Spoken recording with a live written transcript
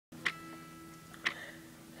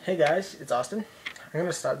Hey guys, it's Austin. I'm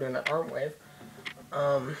gonna stop doing that arm wave.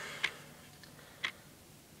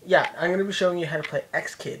 Yeah, I'm gonna be showing you how to play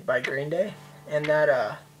X-Kid by Green Day, and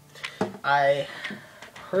that I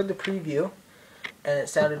heard the preview and it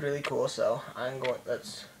sounded really cool. So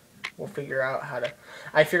we'll figure out how to.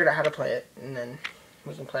 I figured out how to play it, and then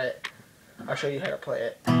we can play it. I'll show you how to play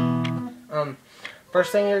it.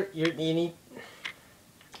 First thing you need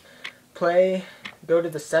go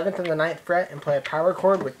to the 7th and the 9th fret and play a power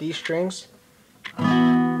chord with these strings.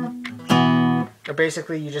 Or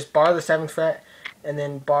basically you just bar the 7th fret and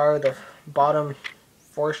then bar the bottom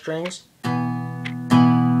 4 strings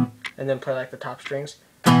and then play like the top strings.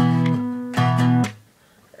 Alright,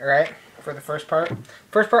 for the first part.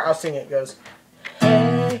 First part I'll sing it. It goes,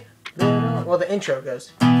 hey little, well the intro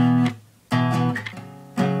goes,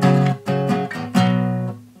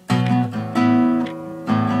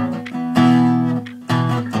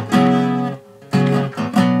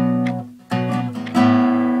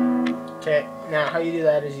 okay, now how you do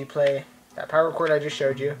that is you play that power chord I just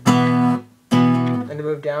showed you, and then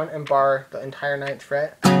move down and bar the entire 9th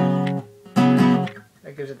fret.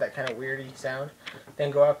 That gives it that kind of weirdy sound.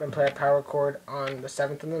 Then go up and play a power chord on the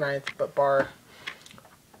 7th and the 9th, but bar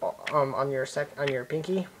on your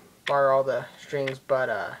pinky, bar all the strings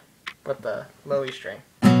but the lowy string.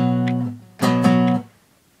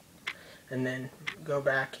 And then go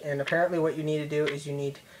back, and apparently what you need to do is you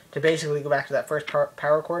need to basically go back to that first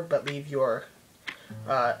power chord but leave your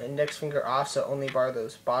index finger off, so only bar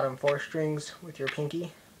those bottom 4 strings with your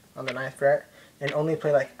pinky on the 9th fret and only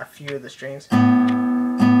play like a few of the strings. So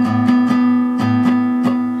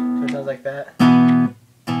it sounds like that.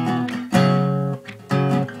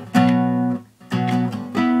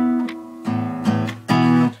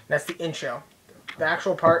 That's the intro. The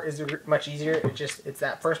actual part is much easier. It's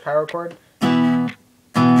that first power chord, then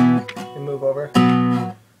move over,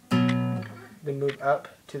 then move up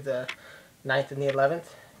to the 9th and the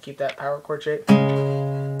 11th. Keep that power chord shape,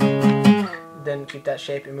 then keep that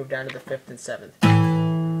shape and move down to the 5th and 7th.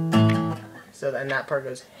 So then that part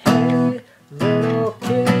goes, hey little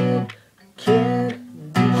kid, did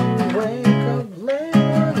you wake up late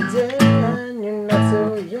one day and you're not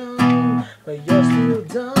so young, but you're still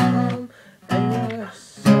dumb and you're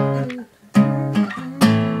son.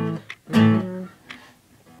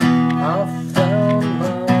 I found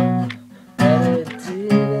love, but it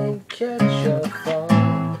didn't catch your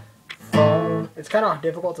phone. It's kind of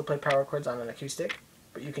difficult to play power chords on an acoustic,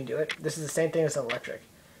 but you can do it. This is the same thing as an electric.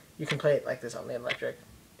 You can play it like this on the electric.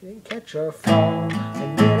 Didn't catch your phone,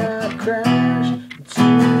 and then I crashed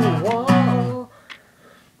into the wall.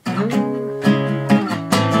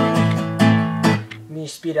 And you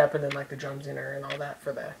speed up, and then like the drums in her and all that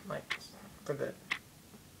for the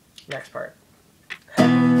next part.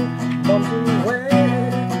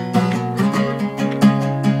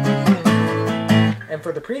 And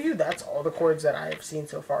for the preview, that's all the chords that I've seen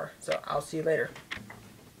so far. So I'll see you later.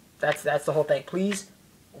 That's the whole thing. Please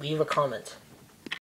leave a comment.